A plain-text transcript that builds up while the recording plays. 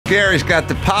Gary's got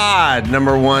the pod,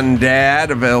 #1 dad,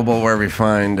 available wherever you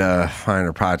find our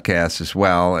podcasts as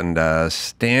well, and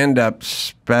stand-up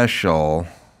special,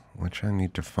 which I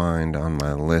need to find on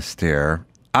my list here.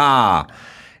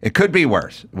 It Could Be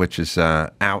Worse, which is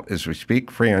out as we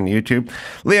speak, free on YouTube.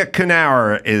 Leah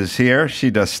Knauer is here. She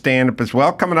does stand-up as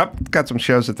well. Coming up, got some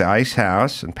shows at the Ice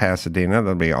House in Pasadena.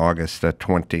 That'll be August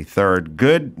 23rd.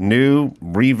 Good, new,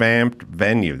 revamped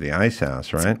venue, the Ice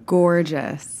House, right? It's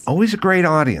gorgeous. Always a great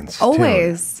audience.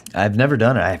 Always. Too. I've never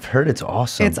done it. I've heard it's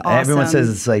awesome. It's awesome. Everyone says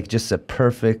it's like just a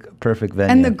perfect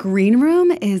venue. And the green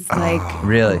room is like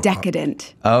really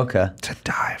decadent. Oh, okay. To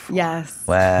die for. Yes.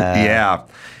 Wow. Yeah.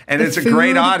 And The it's a food.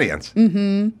 great audience.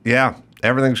 Mm-hmm. Yeah.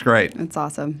 Everything's great. It's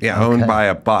awesome. Yeah, owned by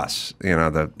a bus,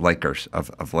 the Lakers,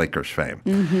 of Lakers fame.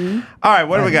 Mm-hmm. All right,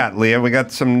 what do we got, Leah? We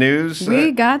got some news?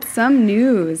 We got some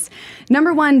news.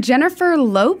 #1, Jennifer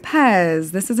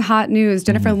Lopez. This is hot news.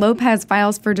 Jennifer Lopez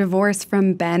files for divorce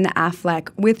from Ben Affleck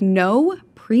with no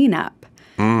prenup.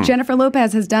 Jennifer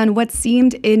Lopez has done what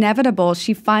seemed inevitable.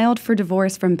 She filed for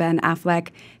divorce from Ben Affleck.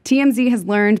 TMZ has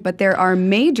learned, but there are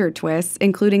major twists,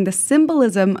 including the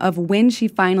symbolism of when she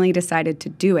finally decided to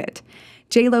do it.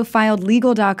 J-Lo filed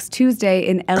legal docs Tuesday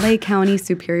in LA County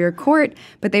Superior Court,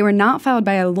 but they were not filed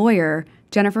by a lawyer.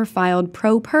 Jennifer filed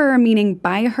pro per, meaning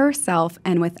by herself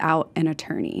and without an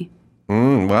attorney.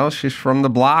 Well, she's from the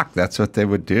block. That's what they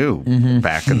would do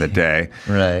back in the day.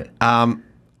 Right.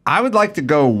 I would like to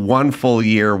go one full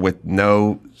year with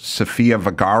no Sofia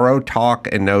Vergara talk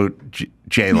and no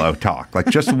J-Lo talk. Like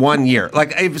just 1 year.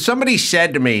 Like if somebody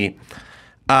said to me,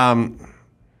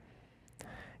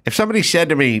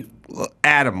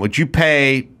 Adam, would you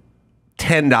pay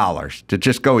 $10 to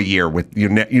just go a year with you?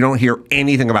 You don't hear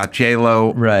anything about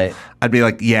J-Lo. Right. I'd be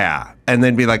like, yeah. And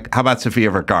then be like, how about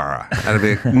Sofia Vergara? And I'd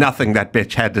be like, nothing that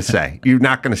bitch had to say. You're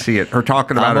not going to see it. Her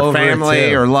talking about her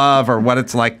family or love or what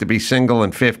it's like to be single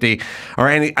and 50 or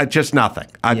any, just nothing.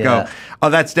 I'd go, oh,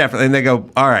 that's definitely. And they go,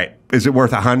 all right, is it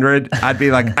worth 100? I'd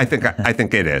be like, I think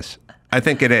it is. I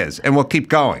think it is. And we'll keep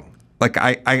going. Like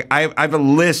I have a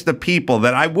list of people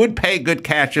that I would pay good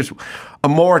cash, just a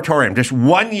moratorium, just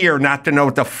 1 year not to know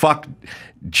what the fuck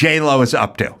J-Lo is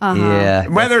up to. Yeah.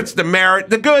 Whether it's the marriage,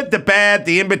 the good, the bad,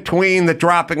 the in-between, the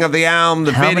dropping of the album,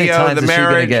 the How video, many times the is she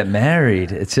marriage. gonna get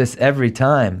married? It's just every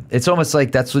time. It's almost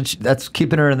like that's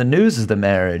keeping her in the news is the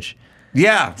marriage.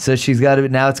 Yeah. So she's got to.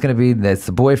 Now it's going to be that's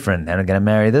the boyfriend, and I'm going to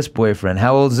marry this boyfriend.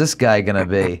 How old is this guy going to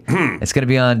be? It's going to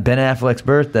be on Ben Affleck's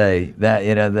birthday. That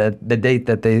the date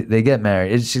that they get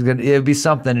married. It'll be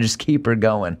something to just keep her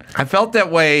going. I felt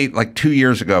that way like 2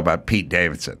 years ago about Pete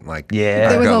Davidson. Like, yeah, I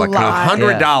there was go a like lot.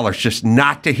 $100 just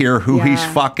not to hear who he's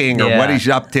fucking or what he's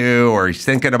up to or he's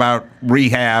thinking about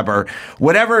rehab or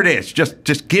whatever it is.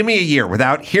 Just give me a year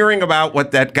without hearing about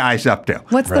what that guy's up to.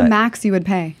 What's the max you would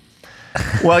pay?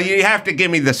 Well, you have to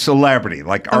give me the celebrity.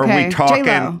 Like, are Okay, we talking?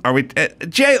 J-Lo. Are we?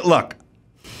 Look,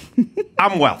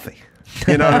 I'm wealthy.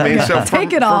 You know what I mean? So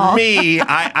Take it all. For me,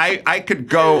 I could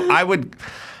go. I would.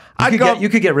 I'd go. You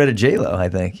could get rid of J-Lo. I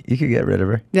think you could get rid of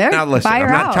her. Yeah, Now listen, buy her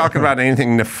I'm not out. talking about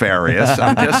anything nefarious.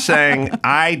 I'm just saying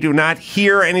I do not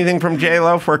hear anything from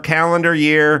J-Lo for a calendar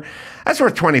year. That's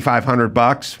worth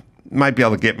 $2,500. Might be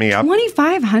able to get me up.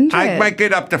 2,500. I might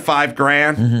get up to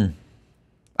 $5,000.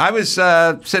 I was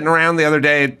sitting around the other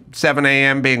day at 7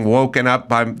 a.m. being woken up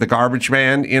by the garbage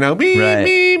man, me.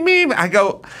 I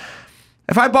go,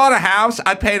 if I bought a house,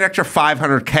 I'd pay an extra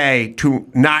 $500K to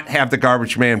not have the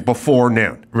garbage man before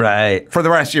noon. Right. For the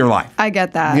rest of your life. I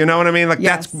get that. You know what I mean? Like,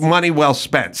 Yes. that's money well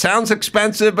spent. Sounds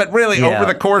expensive, but really, over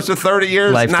the course of 30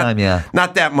 years, Lifetime,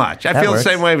 not that much. I That feel works. the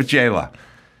same way with J-Lo.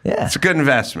 Yeah. It's a good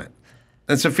investment.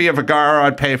 And Sofia Vergara,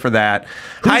 I'd pay for that.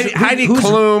 Heidi who's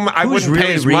Klum, I who's wouldn't pay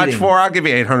really as much reading? for. I'll give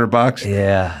you $800.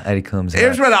 Yeah, Heidi Klum's.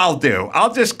 Here's what I'll do.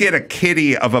 I'll just get a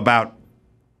kitty of about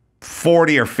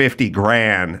 40 or 50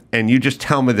 grand, and you just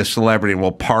tell me the celebrity, and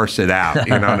we'll parse it out.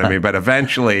 You know what I mean? But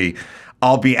eventually,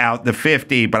 I'll be out the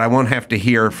 50, but I won't have to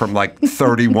hear from like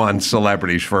 31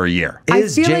 celebrities for a year. I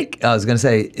feel like- I was gonna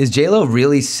say, is J-Lo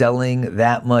really selling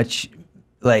that much?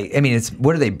 Like, I mean,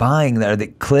 what are they buying? Are the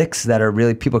clicks that are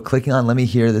really people clicking on? Let me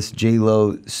hear this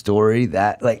J-Lo story.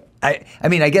 That, like, I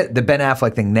mean, I get the Ben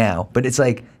Affleck thing now, but it's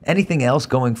like anything else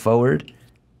going forward.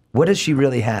 What does she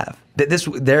really have?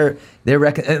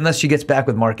 Unless she gets back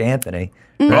with Mark Anthony.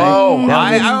 Right? Oh,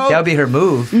 that would be her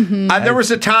move. There was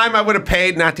a time I would have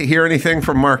paid not to hear anything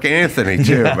from Mark Anthony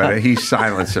too, but he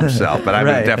silenced himself. But I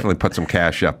would definitely put some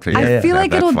cash up to you. I feel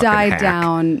like that it'll fucking die hack.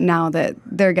 down now that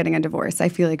they're getting a divorce. I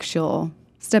feel like she'll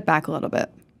step back a little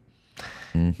bit.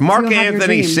 Mark you'll have your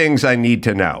Anthony dream. sings "I Need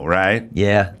to Know," right?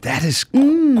 Yeah, That is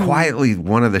quietly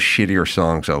one of the shittier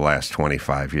songs of the last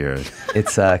 25 years. it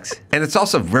sucks. And it's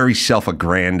also very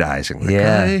self-aggrandizing. Like,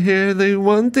 Yeah. I hear they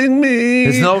wanting me.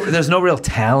 There's no real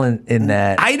talent in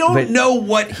that. I don't know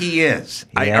what he is.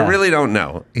 I Yeah. really don't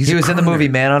know. He was in the movie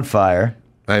Man on Fire.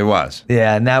 I was.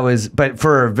 Yeah, and that was, but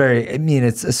for a very, I mean,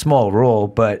 it's a small role,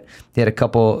 but he had a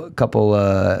couple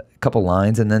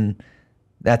lines, and then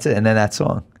that's it, and then that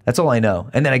song. That's all I know.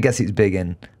 And then I guess he's big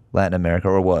in Latin America,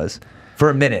 or was for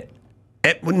a minute.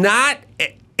 Not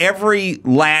every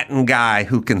Latin guy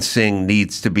who can sing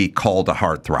needs to be called a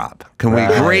heartthrob. Can we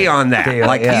agree on that? Okay,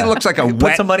 Like yeah. he looks like a Put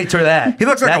wet. some money toward that. He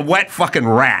looks like a wet fucking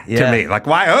rat to Yeah. me. Like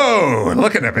why? Oh,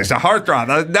 look at him. He's a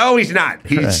heartthrob. No, he's not.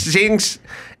 He sings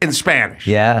in Spanish.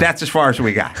 Yeah. That's as far as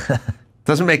we got.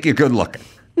 Doesn't make you good looking.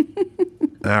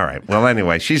 All right. Well,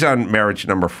 anyway, she's on marriage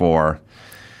number 4.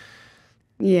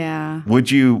 Yeah. Would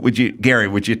you, Gary?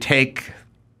 Would you take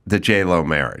the J-Lo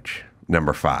marriage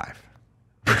number 5?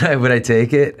 Would I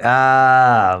take it?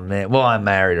 Ah, man. Well, I'm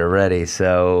married already,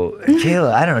 so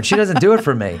J-Lo, I don't know. She doesn't do it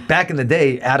for me. Back in the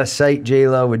day, Out of Sight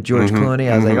J-Lo with George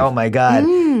Clooney, I was like, oh my God.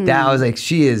 That I was like,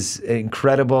 she is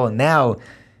incredible. And now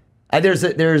there's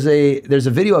a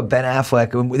video of Ben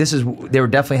Affleck. They were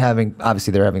definitely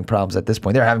they're having problems at this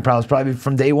point. They're having problems probably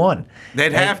from day one.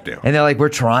 They'd have to. And they're like,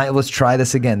 let's try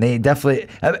this again. They definitely,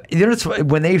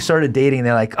 when they started dating,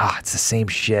 they're like, it's the same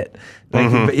shit. Like,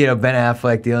 Ben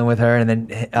Affleck dealing with her, and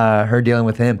then her dealing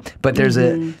with him. But there's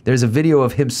a video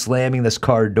of him slamming this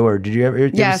car door. Did you ever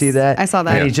see that? I saw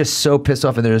that. And he's just so pissed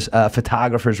off, and there's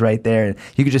photographers right there, and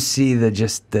you could just see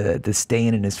the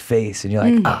stain in his face, and you're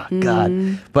like, oh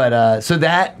God. But so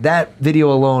that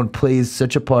video alone plays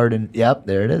such a part, and yep,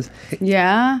 there it is.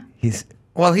 Yeah. He's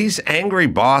angry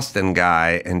Boston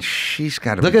guy, and she's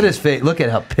got to look at his face. Look at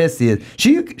how pissed he is.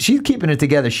 She's keeping it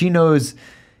together. She knows.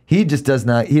 He just does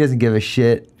not. He doesn't give a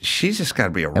shit. She's just got to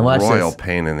be a watch royal this.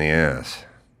 pain in the ass.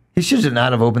 He should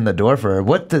not have opened the door for her.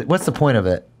 What's the point of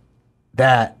it?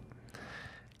 That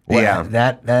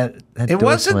It door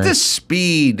wasn't slam. the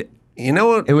speed. You know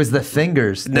what? It was the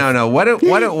fingers. No. What it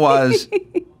was.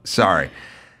 Sorry,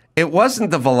 it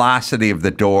wasn't the velocity of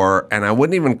the door, and I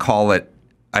wouldn't even call it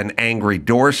an angry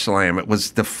door slam. It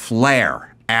was the flare.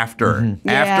 After he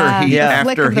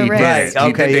Flick of the did wrist. it.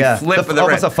 Okay, The yeah. flip of the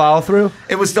almost wrist. a follow through.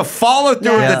 It was the follow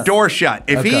through of Yes. the door shut.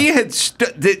 If he had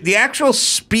the actual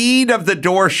speed of the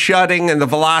door shutting and the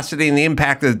velocity and the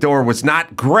impact of the door was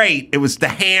not great. It was the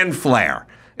hand flare.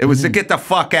 It was to get the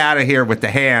fuck out of here with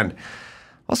the hand.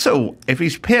 Also, if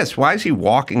he's pissed, why is he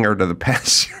walking her to the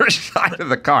passenger side of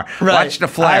the car? Right. Watch the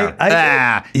flare.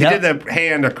 He Yep. did the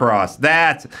hand across.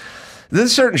 There's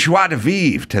a certain joie de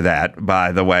vivre to that,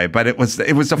 by the way, but it was a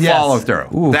Yes. follow through.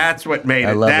 Ooh. That's what made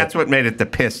it. That's what made it the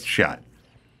pissed shut.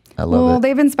 I love Well, it.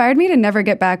 they've inspired me to never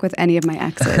get back with any of my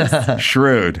exes.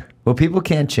 Shrewd. Well, people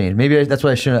can't change. Maybe that's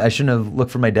why I shouldn't have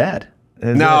looked for my dad.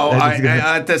 No,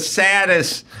 the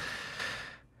saddest.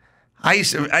 I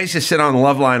used to sit on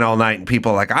Loveline all night, and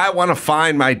people are like, I want to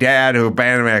find my dad who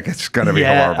abandoned me. It's going to be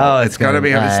horrible. Oh, it's going to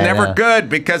be. It's never good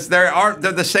because they're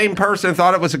the same person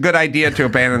thought it was a good idea to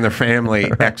abandon their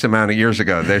family X amount of years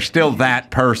ago. They're still that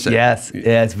person. Yes.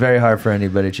 Yeah, it's very hard for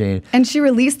anybody to change. And she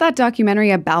released that documentary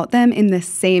about them in the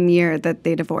same year that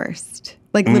they divorced.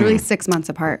 Like literally 6 months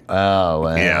apart. Oh,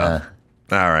 wow. Yeah.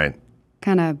 All right.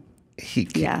 Kind of.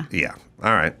 Yeah.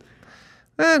 All right.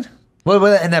 Well,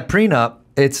 and that prenup,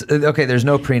 it's okay. There's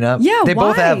no prenup. Yeah, they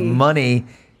both have why? money.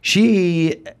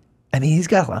 He's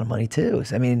got a lot of money too.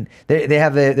 I mean, they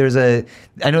have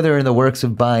I know they're in the works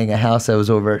of buying a house that was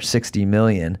over $60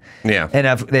 million. Yeah.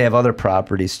 And they have other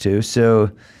properties too.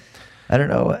 So I don't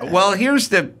know. Well, here's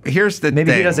the Maybe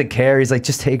thing. he doesn't care. He's like,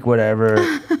 just take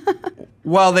whatever.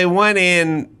 Well, they went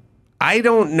in. I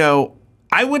don't know.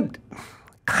 I would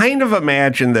kind of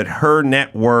imagine that her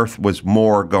net worth was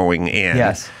more going in.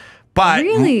 Yes. But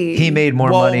Really? He made more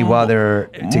money while they're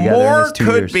together. More in his 2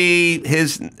 could years.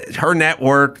 be her net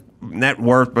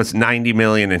worth was 90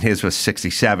 million and his was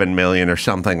 67 million or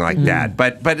something like that.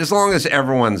 But as long as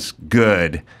everyone's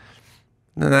good,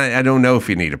 then I don't know if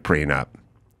you need a prenup.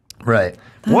 Right.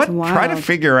 That's Try to wild.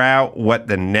 figure out what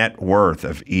the net worth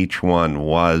of each one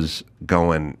was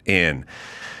going in.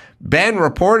 Ben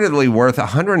reportedly worth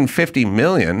 150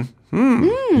 million.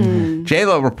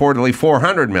 J-Lo reportedly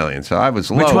 400 million. So I was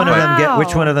low.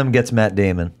 Which one of them gets Matt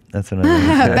Damon? That's what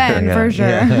I'm Ben, for sure.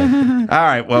 All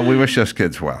right. Well, we wish those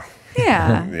kids well.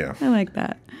 Yeah. Yeah. I like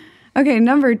that. Okay,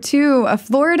 number 2, a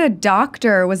Florida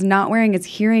doctor was not wearing his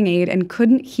hearing aid and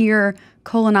couldn't hear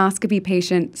colonoscopy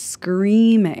patient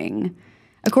screaming.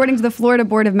 According to the Florida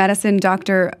Board of Medicine,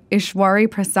 Dr. Ishwari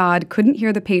Prasad couldn't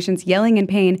hear the patients yelling in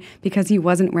pain because he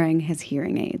wasn't wearing his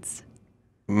hearing aids.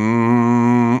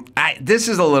 This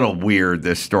is a little weird,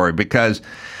 this story, because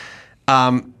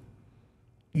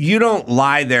you don't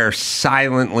lie there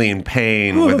silently in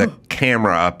pain with a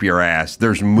camera up your ass.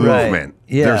 There's movement. Right.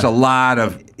 Yeah. There's a lot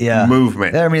of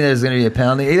movement. I mean, there's going to be a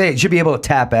penalty. They should be able to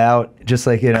tap out, just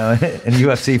like, in a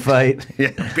UFC fight.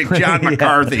 Yeah, Big John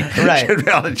McCarthy Right. should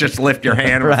be able to just lift your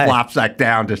hand and flop sack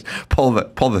down, just pull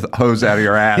the hose out of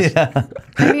your ass. Yeah.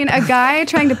 I mean, a guy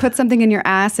trying to put something in your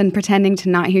ass and pretending to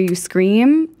not hear you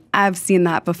scream, I've seen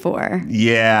that before.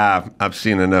 Yeah, I've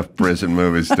seen enough prison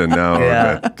movies to know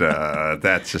that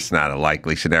that's just not a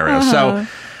likely scenario. So,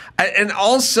 and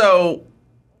also...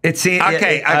 It seems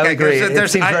okay. I agree.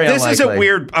 This is a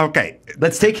weird. Okay,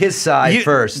 let's take his side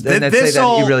first, and then say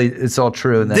that it's all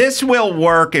true. And this will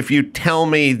work if you tell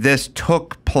me this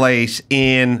took place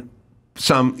in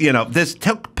this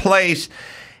took place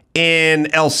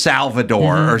in El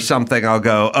Salvador or something. I'll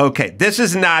go, okay, this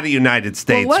is not a United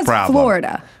States problem.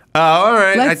 Florida. Oh, all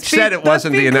right. I said it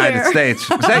wasn't the United States.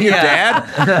 Was that your dad?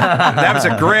 That was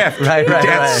a grift. Right.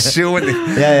 Dad's suing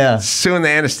the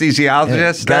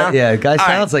anesthesiologist. Guy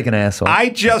sounds like an asshole. I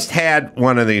just had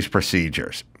one of these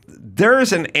procedures.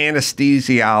 There's an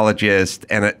anesthesiologist,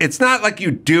 and it's not like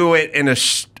you do it in a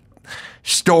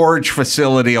storage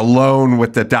facility alone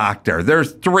with the doctor.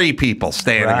 There's 3 people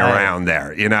standing around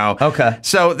there, Okay.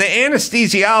 So the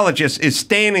anesthesiologist is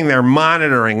standing there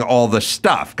monitoring all the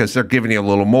stuff because they're giving you a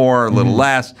little more, a little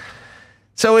less.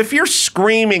 So if you're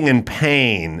screaming in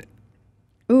pain,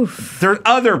 there are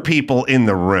other people in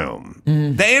the room.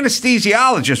 The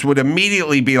anesthesiologist would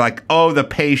immediately be like, oh, the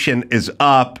patient is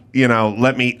up,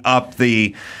 let me up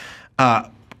the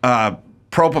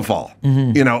propofol,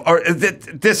 or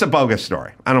this is a bogus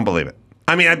story. I don't believe it.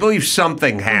 I mean, I believe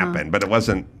something happened, but it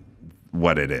wasn't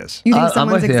what it is. You think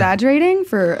someone's exaggerating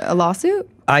for a lawsuit?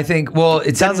 I think,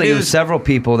 it sounds like there were several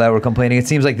people that were complaining. It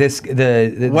seems like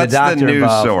the What's doctor the news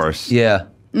involved. Source? Yeah.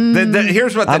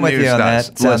 Here's what the news does.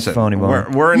 That. Listen, phony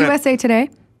we're in USA Today?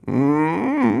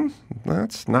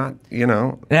 That's not,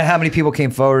 Now, how many people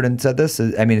came forward and said this?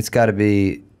 I mean, it's got to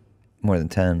be more than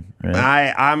 10,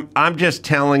 right? I'm just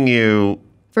telling you.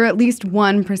 For at least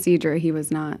one procedure, he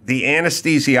was not. The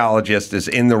anesthesiologist is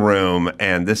in the room,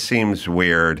 and this seems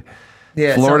weird.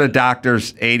 Yeah, Florida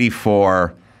doctor's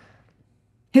 84.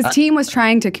 His team was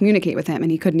trying to communicate with him,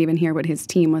 and he couldn't even hear what his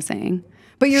team was saying.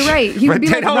 But you're right. He would be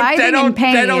like writhing in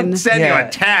pain. They don't send you a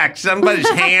text. Somebody's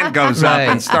hand goes up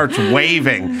and starts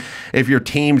waving if your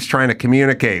team's trying to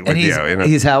communicate with you.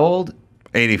 He's how old?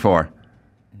 84.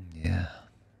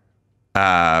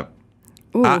 Yeah.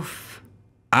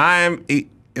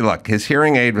 Look, his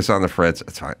hearing aid was on the fritz.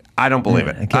 It's fine. I don't believe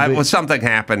it. Something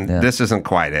happened. Yeah. This isn't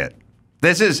quite it.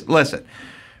 Listen,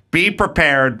 be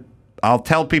prepared. I'll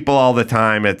tell people all the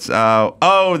time, it's,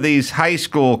 these high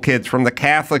school kids from the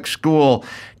Catholic school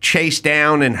chase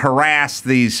down and harass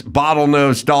these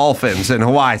bottlenose dolphins in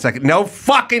Hawaii. It's like, no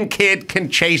fucking kid can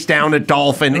chase down a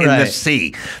dolphin in the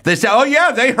sea. They say, oh,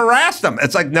 yeah, they harassed them.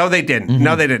 It's like, no, they didn't.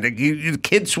 No, they didn't. The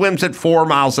kid swims at 4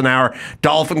 miles an hour.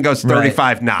 Dolphin goes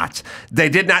 35 knots. They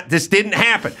did not. This didn't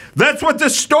happen. That's what the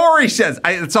story says.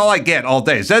 That's all I get all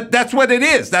day. That's what it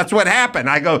is. That's what happened.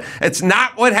 I go, it's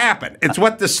not what happened. It's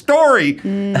what the story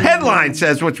headline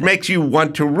says, which makes you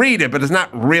want to read it, but it's not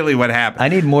really what happened. I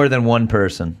need more than one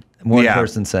person. One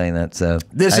person saying that. So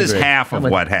this is half of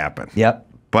what happened. Yep.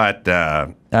 But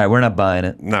all right, we're not buying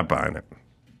it. Not buying it.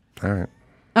 All right.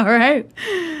 All right.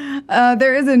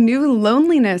 There is a new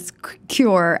loneliness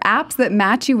cure, apps that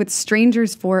match you with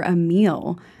strangers for a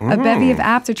meal. A bevy of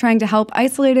apps are trying to help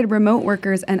isolated remote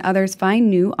workers and others find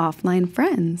new offline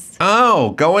friends.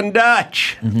 Oh, Going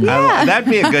Dutch. Yeah. That'd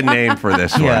be a good name for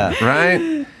this one,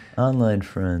 right? Online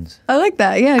friends. I like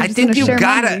that. Yeah, I think you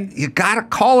gotta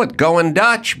call it Going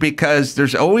Dutch because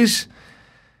there's going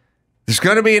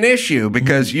to be an issue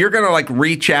because you're going to like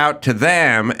reach out to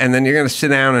them and then you're going to sit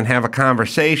down and have a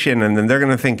conversation and then they're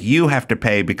going to think you have to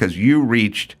pay because you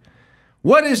reached.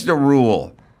 What is the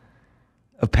rule?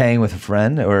 Of paying with a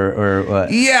friend or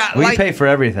what? Yeah, we pay for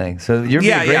everything, so you're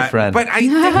a great friend. But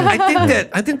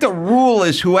I think the rule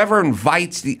is whoever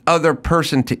invites the other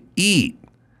person to eat.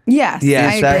 Yes,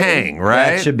 paying,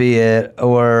 right? That should be it.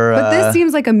 But this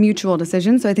seems like a mutual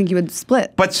decision, so I think you would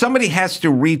split. But somebody has to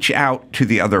reach out to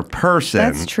the other person.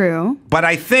 That's true. But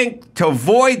I think to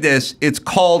avoid this, it's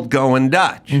called Going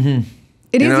Dutch.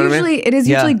 It is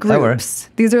usually groups.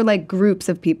 These are like groups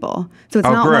of people, so it's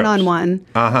not one-on-one.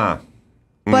 Uh-huh.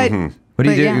 But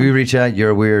What do you But do? yeah. We reach out.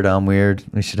 You're weird. I'm weird.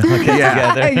 We should all get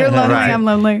together. You're lonely. Right. I'm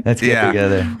lonely. Let's get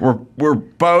together.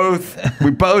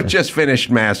 We both just finished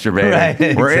masturbating. Right,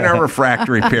 We're in exactly. our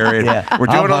refractory period. Yeah, We're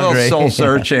doing I'm a little hungry. soul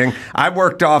searching. I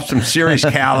worked off some serious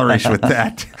calories with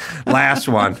that last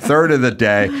one, third of the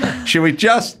day. Should we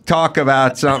just talk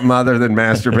about something other than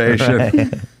masturbation?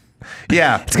 Right.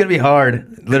 Yeah. It's gonna be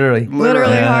hard. Literally.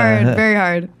 Literally Yeah. hard. Very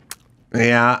hard.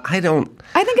 Yeah, I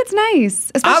think it's nice,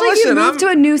 especially if listen, you move to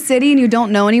a new city and you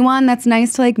don't know anyone. That's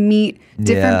nice to like meet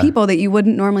different Yeah. people that you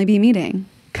wouldn't normally be meeting.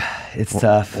 It's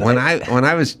tough. when I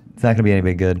was It's not gonna be any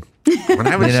bit good. when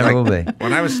I was It never will be.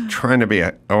 when I was trying to be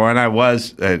when I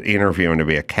was interviewing to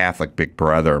be a Catholic Big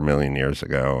Brother a million years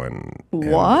ago, and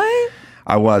What?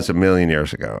 I was a million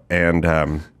years ago, and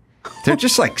they're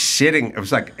just like sitting. It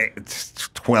was like it's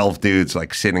 12 dudes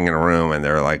like sitting in a room, and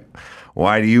they're like,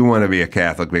 "Why do you want to be a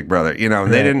Catholic Big Brother?" You know,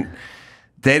 they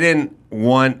didn't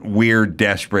want weird,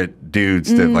 desperate dudes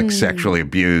to like sexually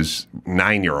abuse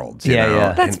 9-year-olds. You know?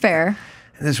 Yeah. That's fair.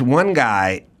 And this one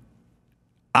guy,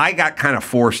 I got kind of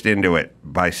forced into it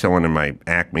by someone in my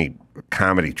Acme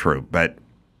comedy troupe, but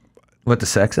What, the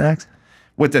sex acts?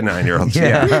 with the 9-year-olds,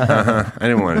 yeah. I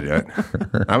didn't want to do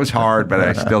it. I was hard, but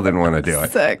I still didn't want to do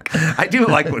it. Sick. I do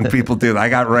like when people do that. I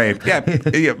got raped. Yeah,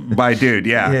 by a dude,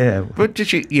 yeah. Yeah. But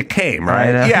did you came, right?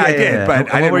 I know. Yeah, I Yeah, did. yeah. But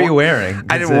What I didn't were you wa- wearing?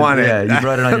 I It's didn't want it. yeah, you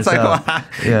brought it on It's yourself. like,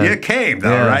 well, Yeah. you came,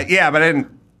 though, Yeah. right? Yeah, but I didn't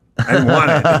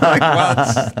want it. Like,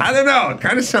 well, I don't know. It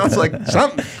kind of sounds like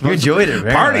something. You enjoyed it,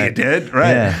 right? Party you did,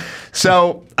 right? Yeah.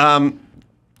 So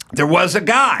there was a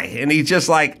guy, and he's just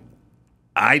like,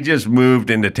 I just moved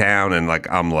into town, and like,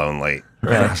 I'm lonely.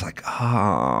 Right. And I was like,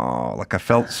 oh, like I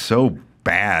felt so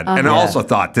bad. And I also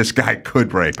thought this guy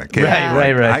could rape a kid.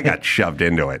 Right. I got shoved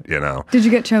into it, you know. Did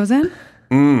you get chosen?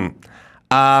 Oh,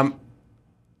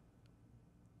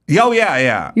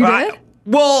 yeah. You did?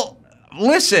 Well,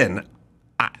 listen,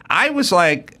 I was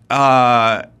like,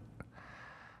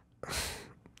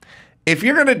 if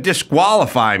you're going to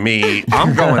disqualify me,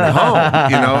 I'm going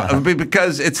home, you know,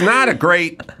 because it's not a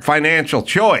great financial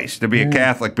choice to be a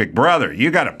Catholic Big Brother.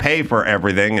 You got to pay for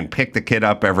everything and pick the kid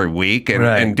up every week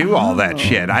and do all that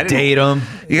shit. I didn't Date them.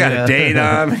 You got to date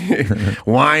them,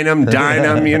 wine them, dine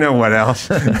them. You know what else?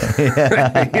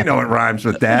 You know what rhymes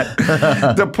with that.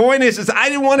 The point is I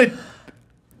didn't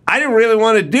really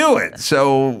want to do it.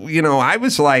 So, you know, I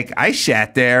was like, I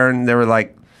sat there and they were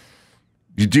like,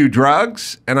 you do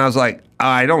drugs? And I was like,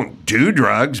 I don't do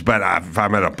drugs, but if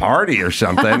I'm at a party or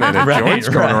something and a joint's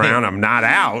going around, I'm not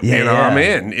out. Yeah, you know, yeah. I'm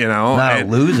in, you know. Not a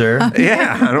loser.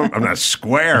 Yeah, I'm not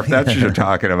square, if that's what you're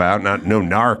talking about. No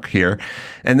narc here.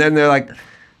 And then they're like,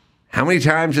 how many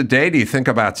times a day do you think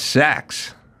about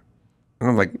sex? And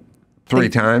I'm like, 3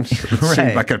 times.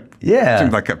 Seemed like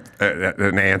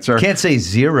an answer. Can't say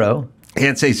zero.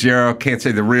 Can't say 0. Can't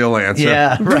say the real answer.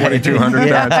 Yeah, right. 2,200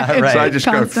 Yeah, times. right. So I just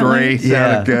Constantly. go 3.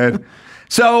 Sounded good.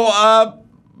 So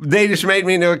they just made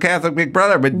me into a Catholic Big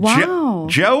Brother. But Wow.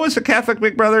 Joe was a Catholic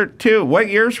Big Brother too. What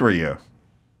years were you?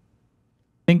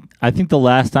 I think the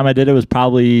last time I did it was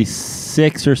probably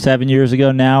 6 or 7 years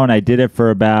ago now, and I did it for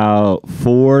about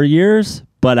 4 years.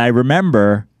 But I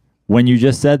remember when you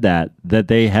just said that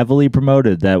they heavily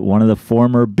promoted that one of the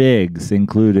former bigs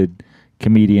included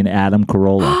comedian Adam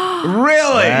Carolla.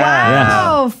 Really?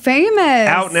 Wow, famous.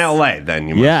 Out in L.A. then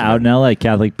you must Yeah, have out in L.A.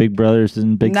 Catholic Big Brothers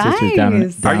and Big Sisters down in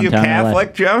Nice. been. Are you downtown LA.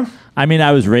 Catholic, Joe? I mean,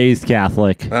 I was raised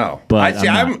Catholic. Oh, but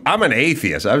I'm an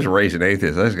atheist. I was raised an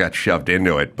atheist. I just got shoved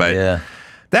into it. But Yeah.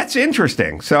 that's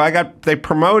interesting. So they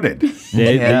promoted.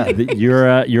 Yeah. You're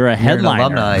a headliner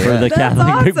alumni, for yeah. the That's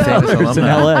Catholic Big awesome. Brothers in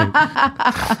Alumni.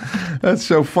 L.A. That's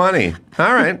so funny.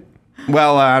 All right.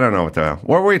 Well, I don't know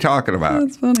what were we talking about?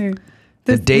 That's funny.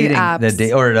 The dating,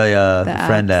 apps. or the The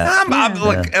friend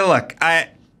apps. app.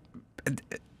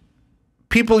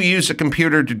 People use a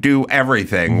computer to do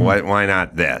everything. Why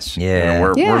not this? Yeah. You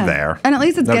know, Yeah. we're there. And at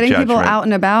least it's No getting people judgment. out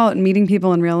and about and meeting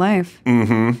people in real life.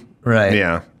 Right.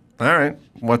 Yeah. All right.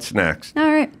 What's next? All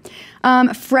right.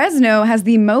 Fresno has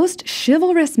the most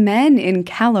chivalrous men in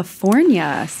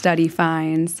California, study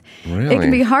finds. Really? It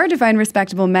can be hard to find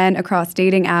respectable men across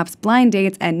dating apps, blind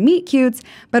dates, and meet cutes,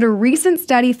 but a recent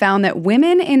study found that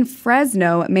women in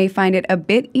Fresno may find it a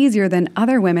bit easier than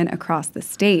other women across the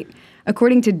state.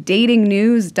 According to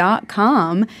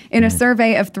datingnews.com, in a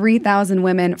survey of 3,000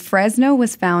 women, Fresno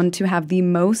was found to have the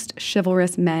most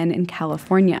chivalrous men in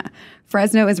California.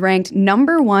 Fresno is ranked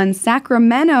number 1,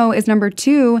 Sacramento is number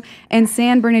 2, and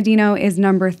San Bernardino is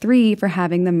number 3 for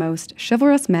having the most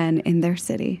chivalrous men in their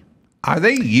city. Are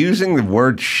they using the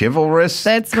word chivalrous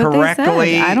That's what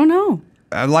correctly? they said. I don't know.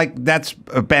 Like that's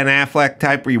a Ben Affleck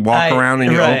type where you walk around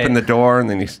and you right. open the door and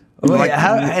then you. Wait,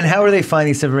 how are they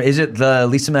finding stuff? Is it the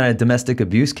least amount of domestic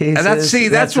abuse cases?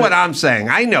 That's what I'm saying.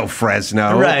 I know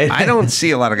Fresno. Right. I don't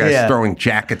see a lot of guys throwing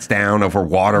jackets down over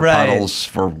water puddles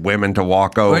for women to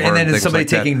walk over. And then is somebody like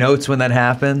taking notes when that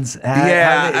happens?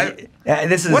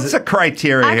 What's the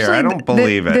criteria here? I don't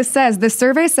believe it. The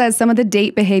survey says some of the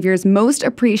date behaviors most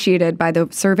appreciated by the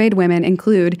surveyed women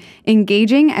include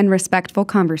engaging and respectful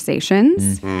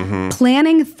conversations,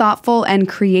 planning thoughtful and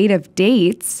creative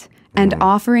dates, and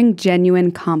offering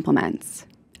genuine compliments.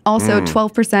 Also,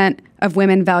 12% of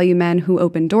women value men who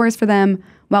open doors for them,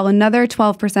 while another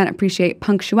 12% appreciate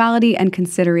punctuality and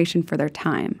consideration for their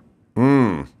time.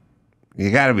 You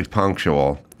got to be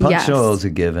punctual. Punctual is a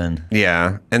given.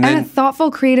 Yeah. And a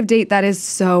thoughtful, creative date, that is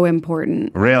so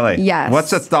important. Really? Yes.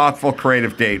 What's a thoughtful,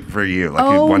 creative date for you? Like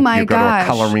oh my you go gosh.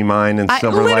 to a Color Me Mine in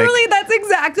Silver Lake? Literally, that's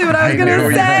exactly what I was going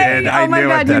to say. I Oh my knew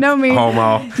God, it, you know me.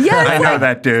 Homo. Yes, I know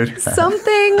that dude.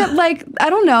 Something like,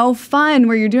 I don't know, fun,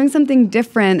 where you're doing something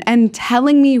different and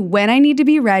telling me when I need to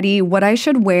be ready, what I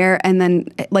should wear, and then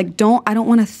like I don't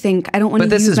want to think. I don't want to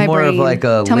use my brain. But this is more of like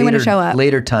a Tell me when to show up.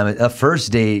 later time. A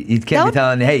first date, you can't be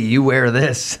telling, hey, you wear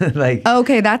this. Like,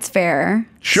 okay, that's fair.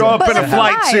 Show up in a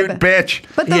flight suit, bitch.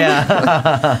 But the,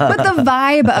 but the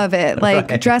vibe of it,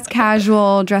 like dress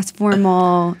casual, dress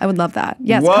formal, I would love that.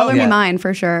 Yes, color me mine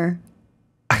for sure.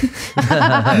 You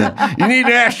need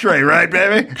an ashtray, right,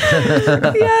 baby?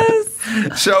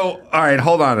 Yes. So, all right,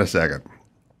 hold on a second.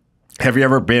 Have you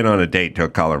ever been on a date to a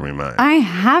Color Me Mine? I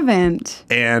haven't.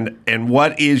 And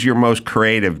what is your most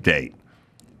creative date?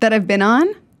 That I've been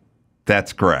on?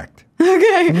 That's correct.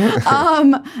 Okay.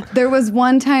 There was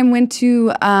one time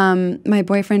my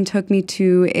boyfriend took me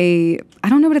to I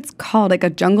don't know what it's called, like a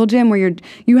jungle gym where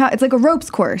it's like a ropes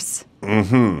course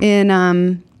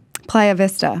in Playa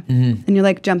Vista, and you're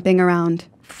like jumping around.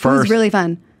 It was really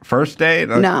fun. First date?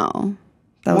 No.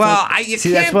 You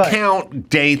can't count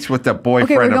dates with a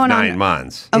boyfriend of 9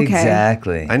 months. Okay.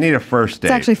 Exactly. I need a first date.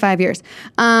 It's actually 5 years.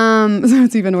 So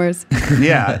it's even worse.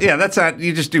 Yeah, that's not,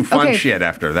 you just do fun shit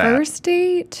after that. First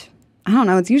date? I don't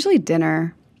know. It's usually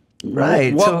dinner.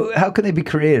 Right. Well, so how can they be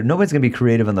creative? Nobody's going to be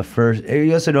creative on the first.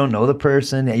 You also don't know the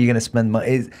person. You're going to spend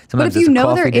money. But if you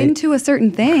know they're into a certain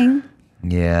thing.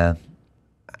 Yeah.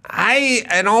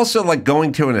 And also like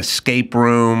going to an escape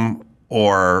room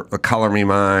or a Color Me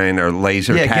Mine or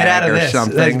laser tag or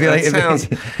something. Like, we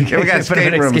got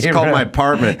escape rooms. It's called my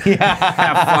apartment.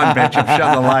 Have fun, bitch. I'm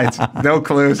shutting the lights. No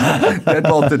clues.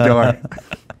 Deadbolt the door.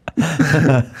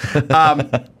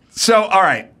 So, all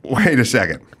right. Wait a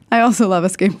second. I also love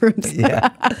escape rooms.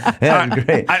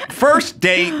 Great. First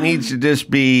date needs to just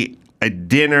be a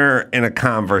dinner and a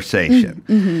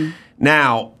conversation.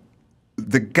 Now,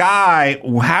 the guy,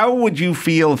 how would you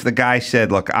feel if the guy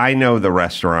said, look, I know the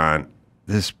restaurant.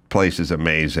 This place is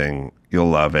amazing. You'll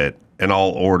love it. And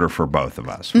I'll order for both of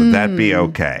us. Would that be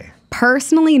okay?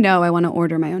 Personally, no. I want to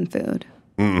order my own food.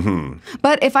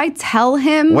 But if I tell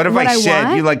him what if I said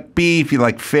want, you like beef, you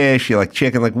like fish, you like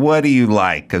chicken, like what do you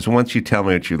like? Because once you tell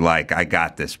me what you like, I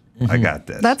got this. I got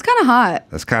this. That's kind of hot.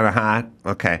 That's kind of hot?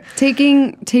 Okay.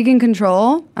 Taking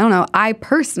control? I don't know. I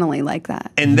personally like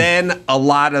that. And then a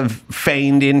lot of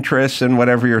feigned interest in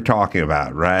whatever you're talking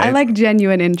about, right? I like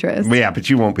genuine interest. Yeah, but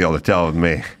you won't be able to tell with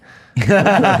me. Oh,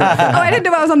 I didn't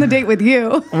know I was on the date with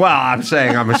you. Well, I'm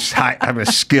saying I'm a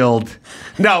skilled.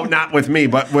 No, not with me,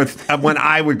 but with when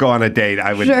I would go on a date,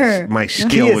 I would. Sure. My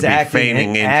skill would be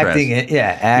feigning interest. You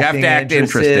have to act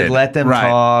interested. Let them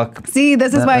talk. See,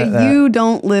 this is why you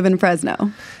don't live in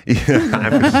Fresno. Yeah,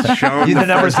 I'm showing the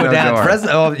numbers go down. door.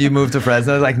 Fresno. Oh, you moved to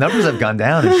Fresno. Like numbers have gone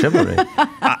down in chivalry.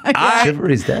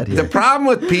 Chivalry's dead here. The problem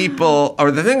with people,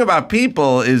 or the thing about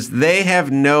people, is they have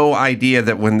no idea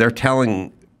that when they're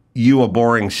telling you a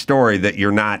boring story that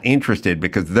you're not interested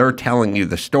because they're telling you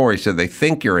the story, so they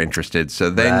think you're interested. So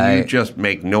then you just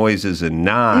make noises and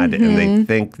nod, and they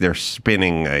think they're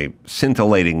spinning a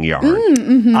scintillating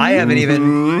yarn. I haven't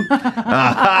even.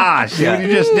 See what you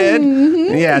just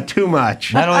did? Yeah, too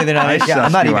much. Not only that,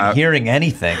 I'm not even hearing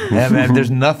anything.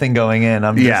 There's nothing going in.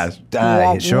 I'm just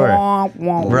sure.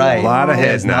 Right. A lot of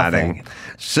head nodding.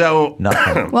 So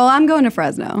nothing. Well, I'm going to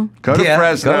Fresno. Go to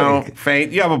Fresno.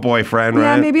 Faint. You have a boyfriend,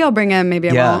 right? Yeah, maybe I'll bring him.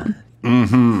 Maybe I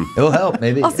won't. It'll help.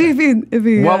 Maybe. I'll see if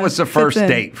he. What was the first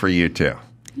date for you two?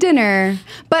 Dinner.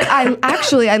 But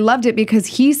I loved it because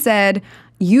he said,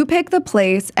 you pick the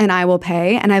place and I will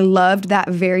pay. And I loved that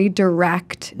very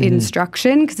direct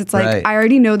instruction because it's like, I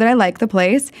already know that I like the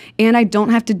place and I don't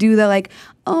have to do the like,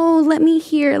 oh, let me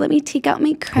take out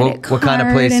my credit card. What kind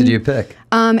of place did you pick?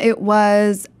 It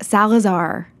was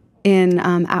Salazar. in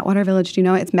Atwater Village. Do you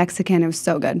know it? It's Mexican. It was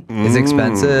so good. Is it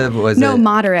expensive? Was No, it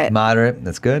moderate. Moderate.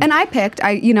 That's good. And I picked.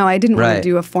 I didn't want to Right.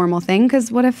 do a formal thing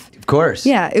because what if? Of course.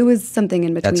 Yeah, it was something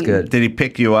in between. That's good. Did he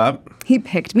pick you up? He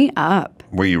picked me up.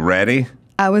 Were you ready?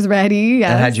 I was ready.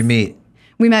 Yes. And how'd you meet?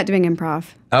 We met doing improv.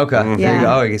 Okay. There Yeah. you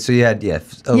go. Oh, okay. So you had, Yeah,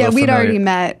 little we'd familiar. already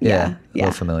met. Yeah. A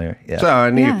little familiar. Yeah. So,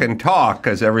 and Yeah. you can talk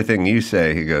because everything you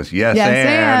say, he goes, yes, Yes, and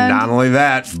and. not only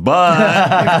that, but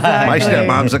my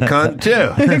stepmom's a cunt too.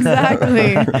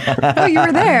 Exactly. Oh, you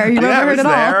were there. You Yeah, I overheard was it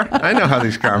all. there. I know how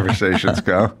these conversations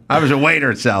go. I was a waiter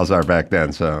at Salazar back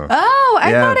then, so. Oh, I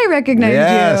Yeah. thought I recognized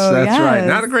yes, you. That's right. Yes.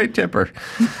 Not a great tipper.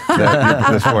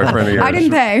 This boyfriend of yours. I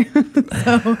didn't pay.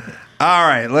 So. All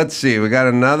right, let's see. We got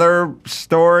another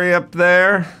story up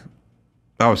there.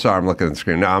 Oh, sorry, I'm looking at the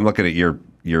screen. No, I'm looking at your.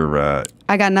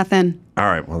 I got nothing. All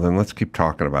right, well then let's keep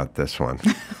talking about this one.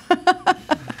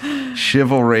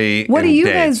 Chivalry. What do and you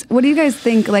dates. guys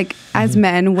think? Like as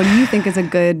men, what do you think is a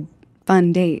good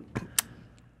fun date?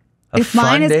 If mine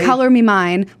fun is date? color me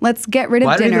mine, let's get rid of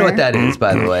Well, I don't dinner. even know what that is,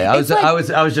 by the way. I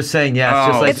was just saying yes, Oh,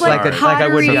 just like it's like I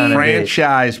would be on a date.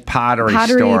 franchise pottery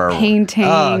Pottery, store. painting,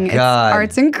 Oh, it's God.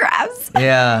 arts and crafts.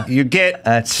 Yeah. You get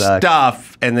That sucks.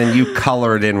 stuff, and then you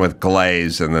color it in with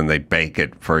glaze, and then they bake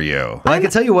it for you. Well, I can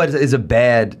tell you what is a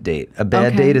bad date. A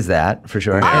bad Okay. date is that for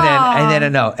sure. And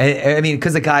then no. I mean,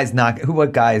 because the guy's not.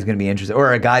 What guy is going to be interested,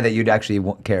 or a guy that you'd actually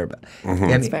care about? Mm-hmm.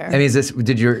 That's fair. I mean, is this?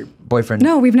 Did your boyfriend?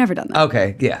 No, we've never done that.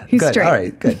 Okay. Yeah. He's good. straight. All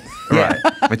right. Good. Right.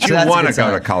 But you So that's a want to good go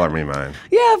sign. to Color Me Mine.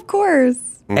 Yeah, of course.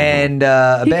 And You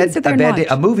can sit there and bad date.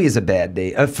 watch. A movie is a bad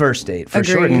date. A first date for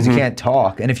sure Agreed. because you can't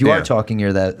talk. And if you Yeah. are talking,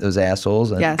 you're those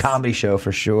assholes. And Yes. comedy show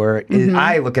for sure.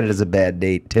 I look at it as a bad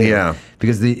date too. Yeah.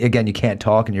 Because again, you can't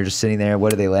talk and you're just sitting there.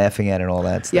 What are they laughing at and all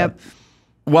that stuff. Yep.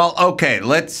 Well, okay,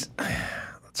 let's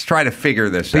try to figure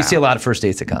this But you out. see a lot of first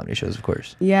dates at comedy shows, of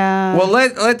course. Yeah. Well,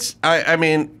 let's. I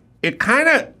mean, it kind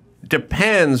of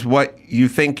depends what you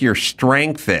think your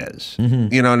strength is.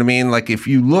 You know what I mean? Like if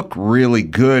you look really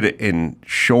good in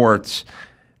shorts,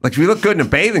 like if you look good in a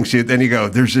bathing suit, then you go,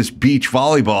 "There's this beach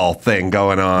volleyball thing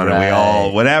going on," and we all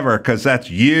Right. whatever, because that's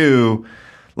you,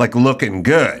 like looking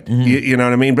good. You know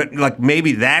what I mean? But like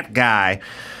maybe that guy,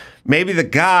 maybe the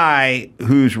guy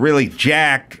who's really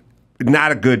jacked.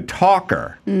 Not a good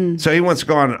talker, so he wants to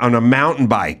go on a mountain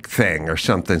bike thing or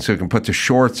something, so he can put the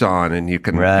shorts on and you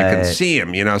can Right. see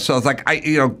him. You know, so it's like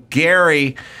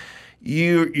Gary,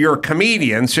 you're a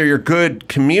comedian, so you're a good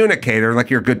communicator, like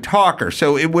you're a good talker.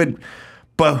 So it would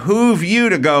behoove you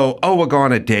to go, oh, we'll go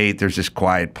on a date. There's this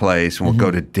quiet place, and we'll go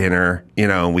to dinner. You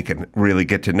know, and we can really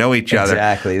get to know each other.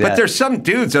 Exactly But that. there's some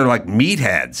dudes that are like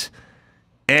meatheads,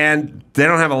 and they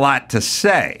don't have a lot to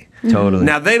say. Totally.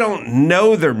 Now, they don't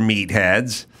know they're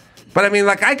meatheads, but I mean,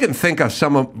 like, I can think of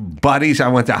some buddies I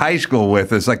went to high school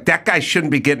with. It's like, that guy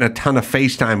shouldn't be getting a ton of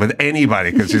FaceTime with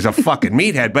anybody because he's a fucking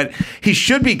meathead, but he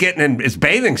should be getting in his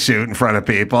bathing suit in front of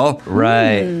people.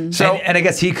 Right. So- and I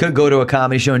guess he could go to a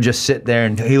comedy show and just sit there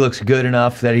and he looks good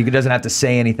enough that he doesn't have to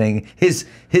say anything. His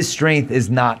strength is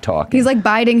not talking. He's like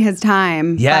biding his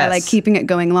time by Yes. like keeping it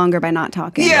going longer by not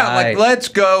talking. Yeah, Right. like, let's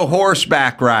go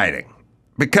horseback riding.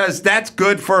 Because that's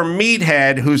good for a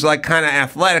meathead who's like kind of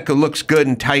athletic, who looks good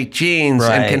in tight jeans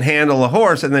and Right. can handle a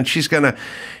horse, and then she's gonna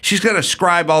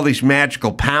ascribe all these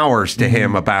magical powers to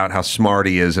him about how smart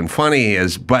he is and funny he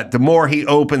is. But the more he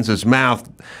opens his mouth,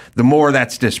 the more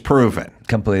that's disproven.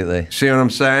 Completely. See what I'm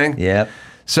saying? Yep.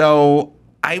 So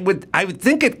I would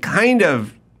think it kind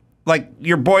of like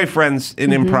your boyfriend's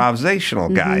an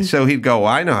improvisational guy, so he'd go, well,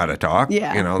 I know how to talk.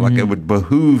 Yeah. You know, like it would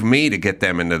behoove me to get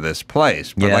them into this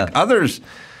place. But Yeah. like others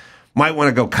might want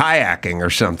to go kayaking or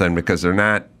something because they're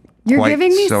not You're quite giving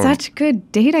me so... such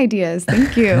good date ideas.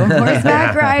 Thank you.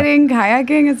 Horseback riding,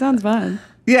 kayaking, it sounds fun.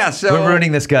 Yeah, so We're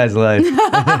ruining this guy's life.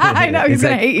 I know, he's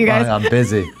going to hate you guys. I'm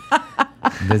busy.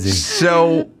 Busy.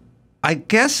 So I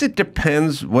guess it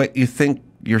depends what you think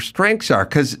your strengths are,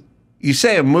 because you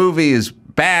say a movie is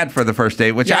bad for the first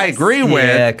date, which I Yes. agree with.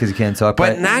 Yeah, because you can't talk.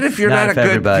 But not if you're not a if good, if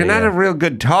everybody, you're not yeah. a real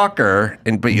good talker,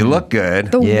 but you look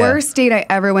good. The Yeah. worst date I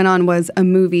ever went on was a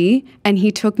movie, and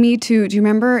he took me to. Do you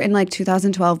remember in like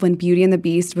 2012 when Beauty and the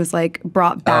Beast was like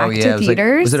brought back Oh yeah, to it was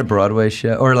theaters? was it a Broadway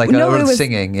show or like No, or it was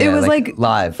singing? Yeah, it was like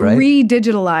live, right?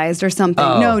 Re-digitalized or something.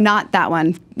 Oh. No, not that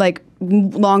one. Like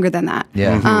longer than that.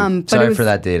 Yeah. But Sorry it was, for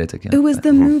that date I took you. It was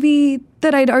the movie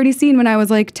that I'd already seen when I was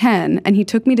like 10, and he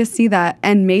took me to see that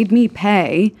and made me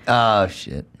pay. Oh,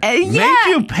 shit. Made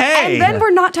you pay? And then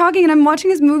we're not talking, and I'm watching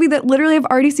this movie that literally I've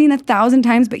already seen 1,000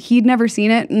 times, but he'd never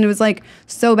seen it, and it was like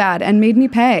so bad, and made me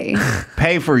pay.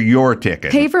 Pay for your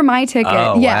ticket. Pay for my ticket.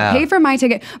 Oh, yeah, wow. pay for my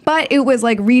ticket. But it was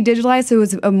like re-digitalized, so it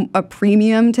was a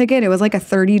premium ticket. It was like a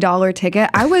 $30 ticket.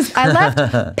 I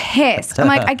left pissed. I'm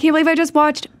like, I can't believe I just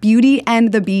watched Beauty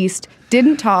and the Beast.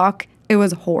 Didn't talk. It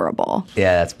was horrible.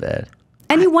 Yeah, that's bad.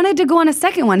 And he wanted to go on a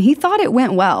second one. He thought it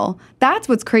went well. That's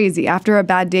what's crazy after a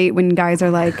bad date when guys are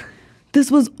like,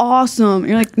 this was awesome.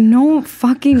 You're like, no, it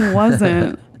fucking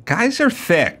wasn't. Guys are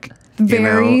thick.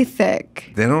 Very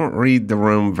thick. They don't read the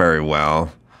room very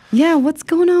well. Yeah, what's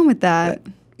going on with that?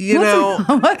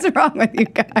 What's wrong with you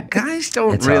guys? Guys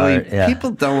don't It's really, hard, yeah.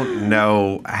 people don't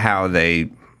know how they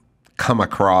come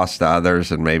across to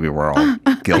others, and maybe we're all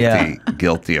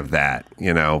guilty of that,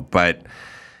 but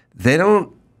they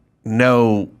don't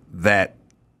know that,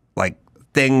 like,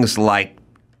 things like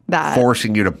That.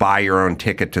 forcing you to buy your own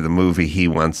ticket to the movie he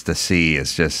wants to see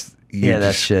is just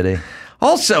That's shitty.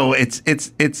 Also, it's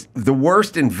the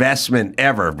worst investment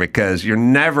ever because you're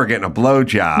never getting a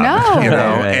blowjob. No.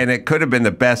 Right. And it could have been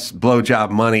the best blowjob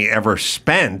money ever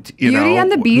spent. Beauty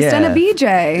and the Beast and a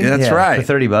BJ. That's right.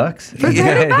 For $30. For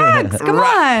 $30. Come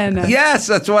on. Yes,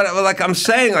 that's what I'm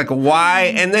saying. Like,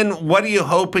 why? And then what are you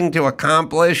hoping to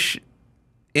accomplish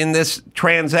in this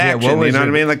transaction? Yeah, you know what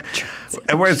I mean? Like,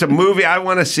 whereas a movie I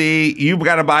want to see, you've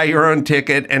got to buy your own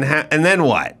ticket, and then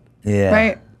what? Yeah.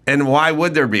 Right. And why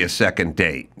would there be a second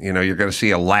date? You're going to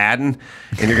see Aladdin,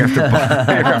 and you're going to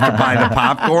have to buy the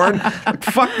popcorn. Like,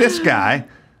 fuck this guy.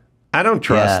 I don't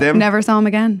trust him. Never saw him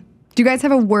again. Do you guys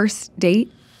have a worst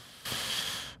date?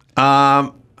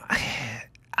 I've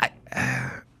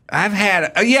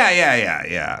had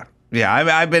yeah.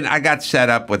 I got set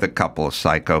up with a couple of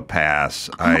psychopaths.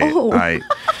 I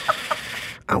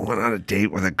went on a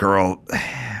date with a girl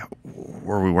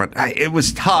where we went. It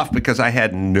was tough because I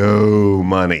had no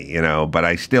money, but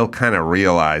I still kind of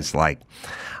realized like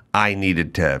I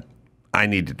needed to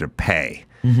pay,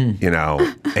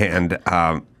 and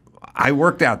I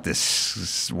worked out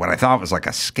this what I thought was like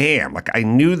a scam. Like I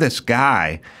knew this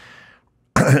guy.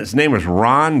 His name was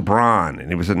Ron Braun, and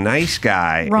he was a nice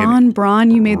guy. Ron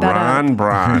Braun, you made that up. Ron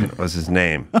Braun was his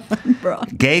name.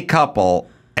 Gay couple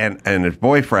and his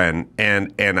boyfriend,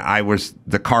 and I was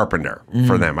the carpenter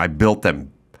for them. I built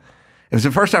them. It was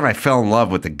the first time I fell in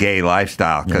love with the gay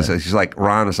lifestyle because he's like,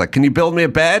 Ron was like, "Can you build me a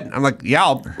bed?" I'm like,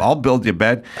 "Yeah, I'll build you a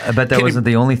bed." I bet that wasn't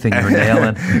the only thing you were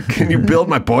nailing. Can you build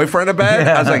my boyfriend a bed?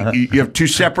 I was like, "You have two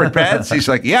separate beds?" He's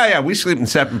like, "Yeah, we sleep in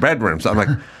separate bedrooms." I'm like,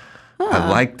 I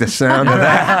like the sound of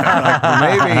that.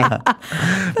 Like,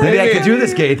 maybe I could do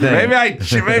this gay thing. Maybe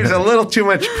there's a little too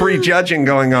much prejudging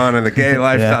going on in the gay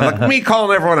lifestyle. Like me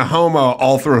calling everyone a homo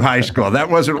all through high school, that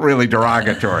wasn't really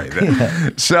derogatory.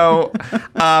 So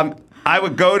I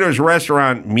would go to his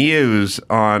restaurant, Muse,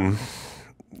 on,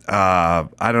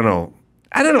 I don't know,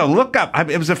 look up.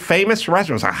 It was a famous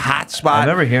restaurant. It was a hot spot I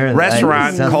remember hearing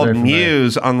restaurant that. called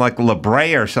Muse on like La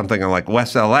Brea or something on like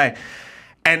West LA.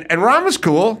 And Ron was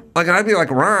cool. Like, and I'd be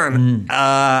like, Ron,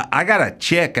 I got a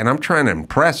chick and I'm trying to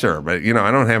impress her, but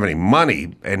I don't have any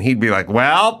money. And he'd be like,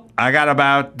 well, I got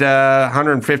about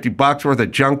 $150 worth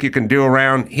of junk you can do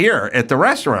around here at the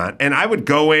restaurant. And I would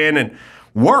go in and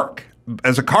work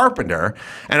as a carpenter,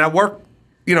 and I'd work,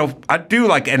 I'd do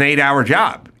like an 8-hour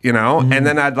job, and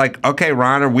then I'd like, okay,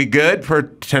 Ron, are we good for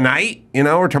tonight,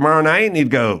 or tomorrow night? And he'd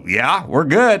go, yeah, we're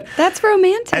good. That's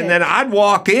romantic. And then I'd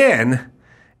walk in.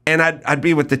 And I'd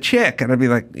be with the chick, and I'd be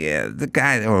like, yeah, the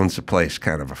guy that owns the place,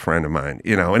 kind of a friend of mine,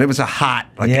 and it was a hot,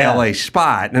 LA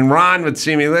spot. And Ron would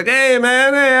see me like, hey,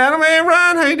 man, hey, Adam, hey,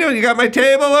 Ron, how you doing? You got my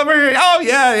table over here? Oh,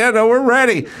 yeah, no, we're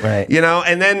ready. Right.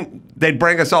 And then they'd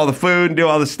bring us all the food and do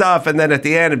all the stuff, and then at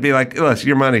the end, it'd be like, listen,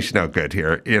 your money's no good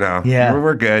here, Yeah.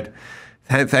 We're good.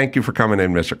 Thank you for coming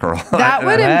in, Mr. Carolla. That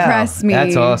would impress me.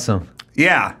 That's awesome.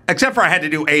 Yeah, except for I had to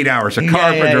do 8 hours of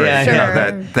carpentry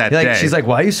that day. She's like,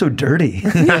 why are you so dirty?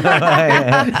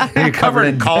 You're covered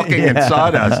in caulking and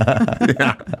sawdust.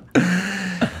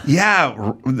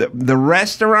 Yeah, the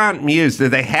restaurant Muse,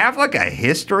 did they have like a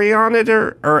history on it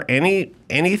or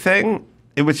anything?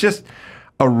 It was just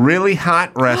a really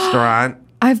hot restaurant.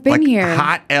 I've been here.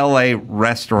 Hot LA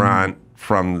restaurant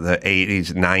from the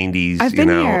 80s, 90s, I've been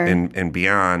here. and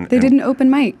beyond. They did an open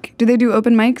mic. Do they do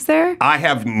open mics there? I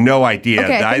have no idea.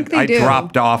 Okay, I think they do.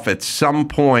 Dropped off at some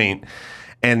point,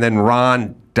 and then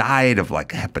Ron died of like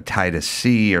hepatitis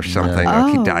C or something. Oh.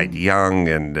 Like he died young,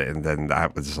 and then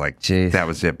that was like, Jeez. that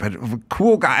was it. But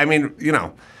cool guy. I mean,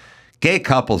 Gay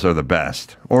couples are the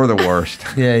best or the worst.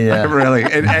 Yeah. Really.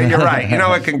 And you're right. You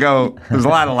know, it can go, there's a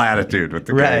lot of latitude with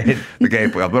the gay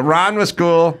people. But Ron was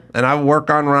cool, and I work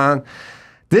on Ron.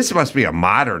 This must be a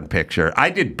modern picture.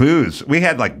 I did booze. We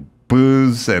had like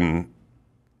booze and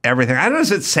everything. I don't know,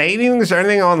 does it say anything? Is there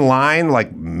anything online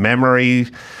like memory,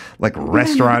 like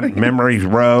restaurant Memories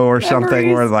Row or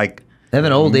something where like. They have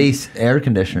an old Ace air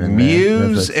conditioner in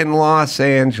Muse there. in Los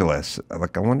Angeles.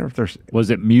 Like, I wonder if there's. Was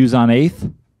it Muse on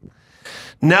 8th?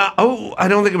 No, I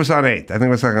don't think it was on 8th. I think it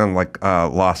was like on like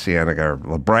La Cienega or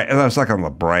La Brea. It was like on La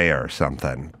Brea or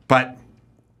something. But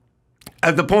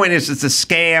the point is, the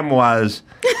scam was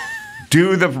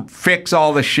fix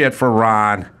all the shit for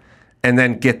Ron, and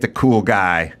then get the cool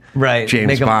guy, Right,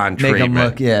 James Bond treatment.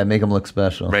 Make him look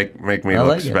special. Make me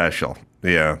look special.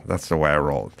 Yeah, that's the way I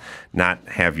rolled. Not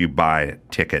have you buy a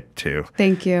ticket to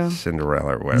Thank you.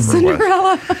 Cinderella or whatever it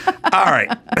was. All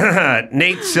right.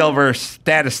 Nate Silver,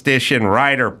 statistician,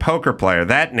 writer, poker player.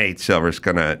 That Nate Silver's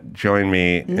going to join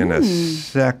me in a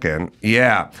second.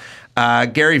 Yeah.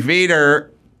 Gary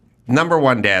Vider, Number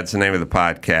One Dad's the name of the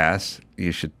podcast.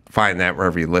 You should find that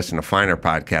wherever you listen to finer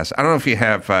podcasts. I don't know if you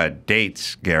have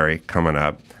dates, Gary, coming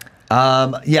up.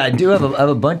 Yeah, I do have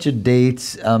a bunch of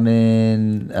dates. I'm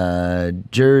in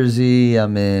Jersey.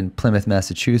 I'm in Plymouth,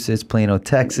 Massachusetts, Plano,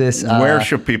 Texas. Where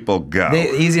should people go?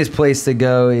 The easiest place to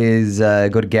go is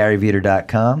go to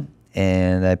GaryVider.com,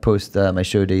 and I post my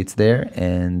show dates there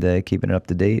and keeping it up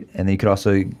to date. And then you could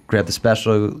also grab the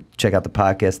special, check out the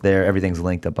podcast there. Everything's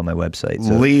linked up on my website.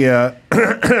 So.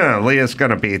 Leah's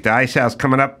going to be at the Ice House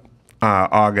coming up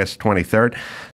August 23rd.